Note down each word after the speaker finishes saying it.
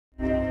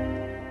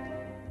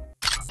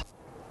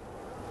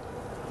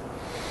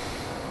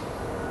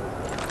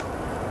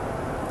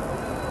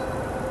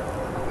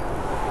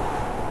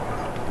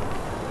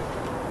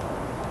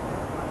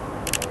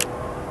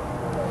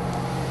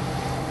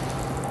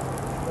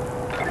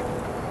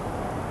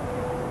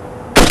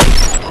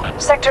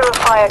Sector of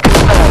fire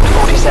confirmed,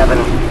 47.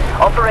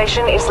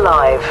 Operation is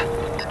live.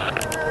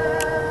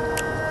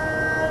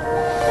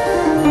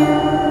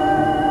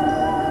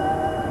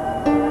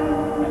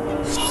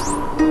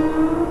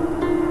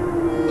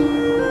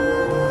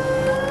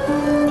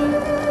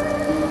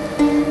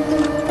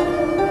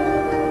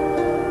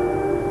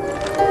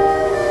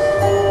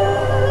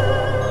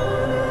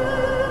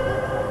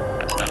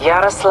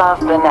 Yaroslav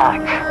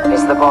Benak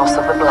is the boss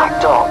of the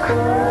Black Dog,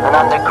 an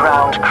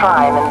underground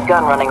crime and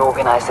gun-running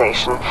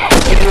organization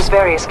who use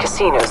various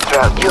casinos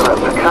throughout Europe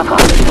for cover.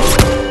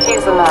 He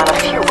is a man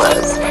of few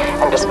words,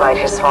 and despite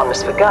his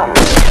fondness for guns,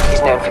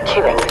 he's known for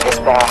killing with his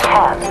bare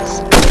hands.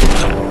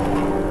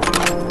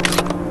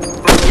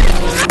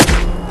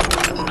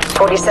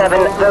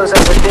 47, those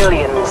are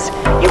civilians.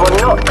 You are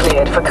not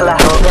cleared for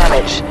collateral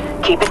damage.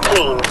 Keep it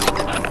clean.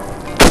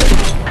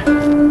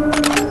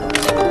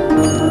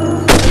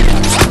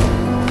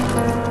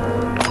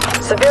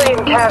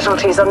 Civilian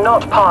casualties are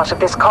not part of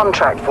this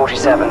contract,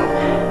 47.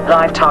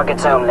 Live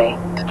targets only.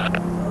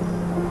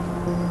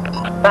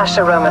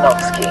 Basha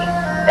Romanovsky,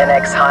 an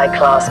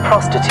ex-high-class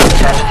prostitute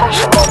and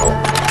fashion model.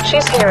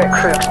 She's here at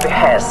Krug's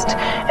behest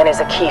and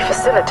is a key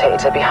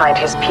facilitator behind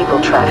his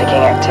people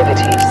trafficking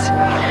activities.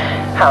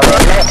 How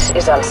they met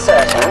is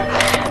uncertain,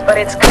 but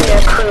it's clear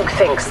Krug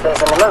thinks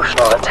there's an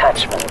emotional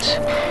attachment.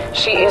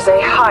 She is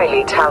a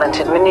highly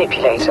talented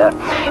manipulator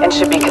and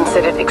should be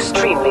considered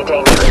extremely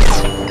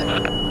dangerous.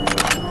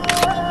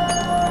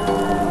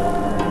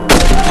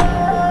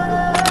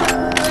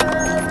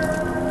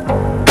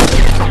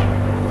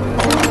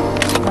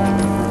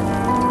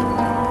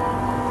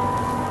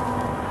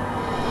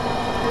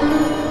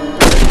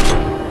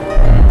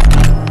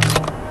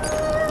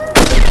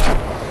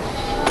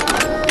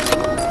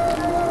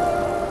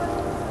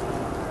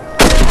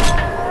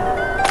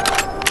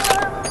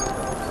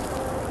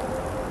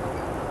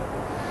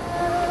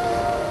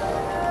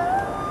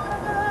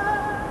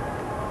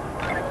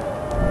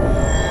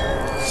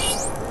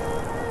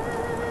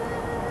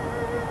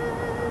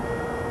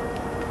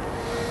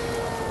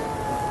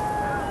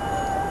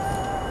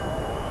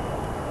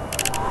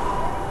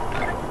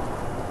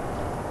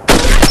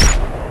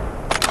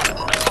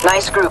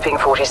 Nice grouping,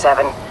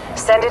 47.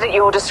 Send it at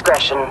your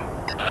discretion.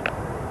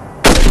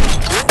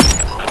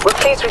 We're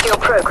pleased with your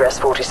progress,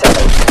 47.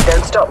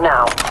 Don't stop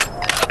now.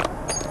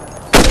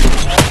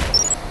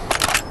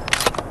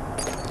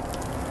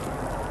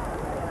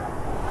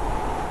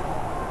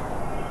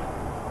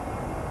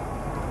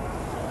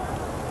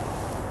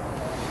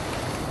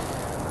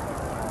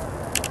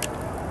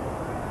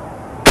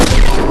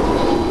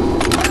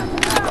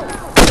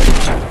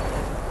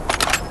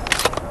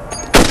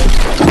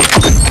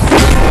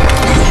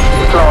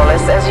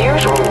 As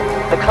usual,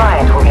 the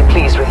client will be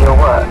pleased with your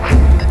work.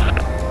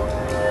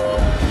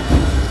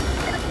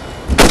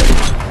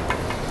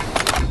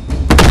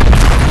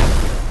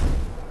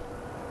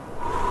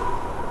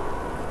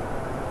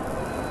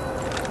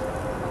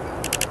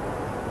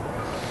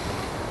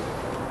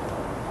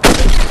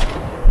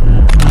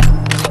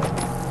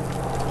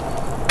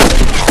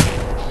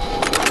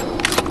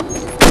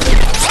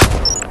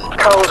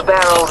 Cold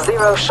barrel,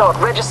 0 shot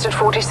registered,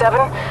 47.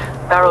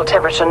 Barrel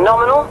temperature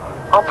nominal.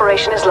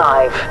 Operation is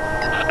live.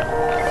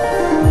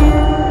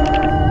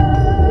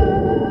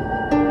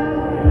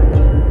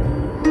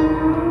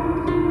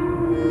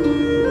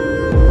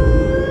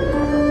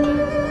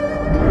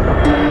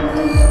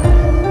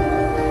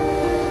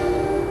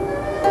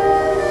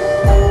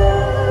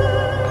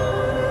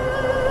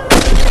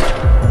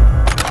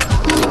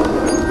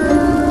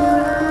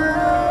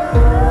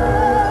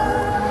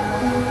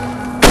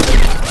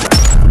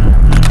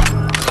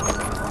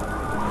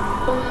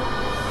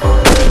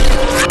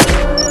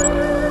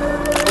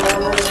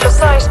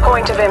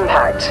 Point of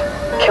impact.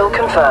 Kill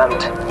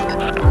confirmed.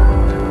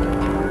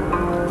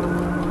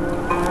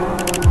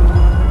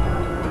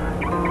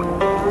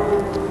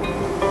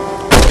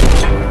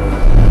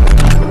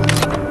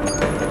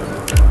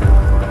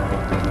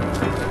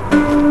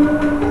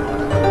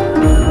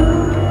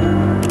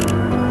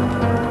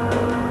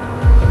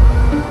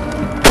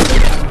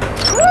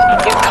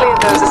 You've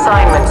cleared those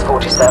assignments,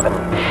 47.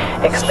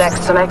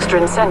 Expect some extra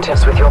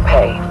incentives with your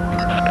pay.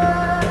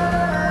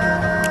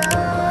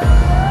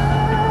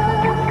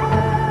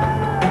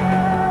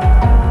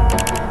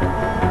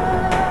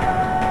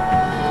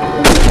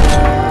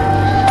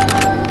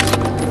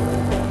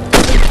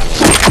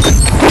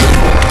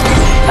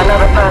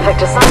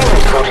 Perfect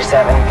assignment,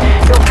 47.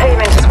 Your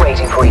payment is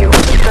waiting for you.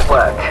 Good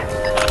work.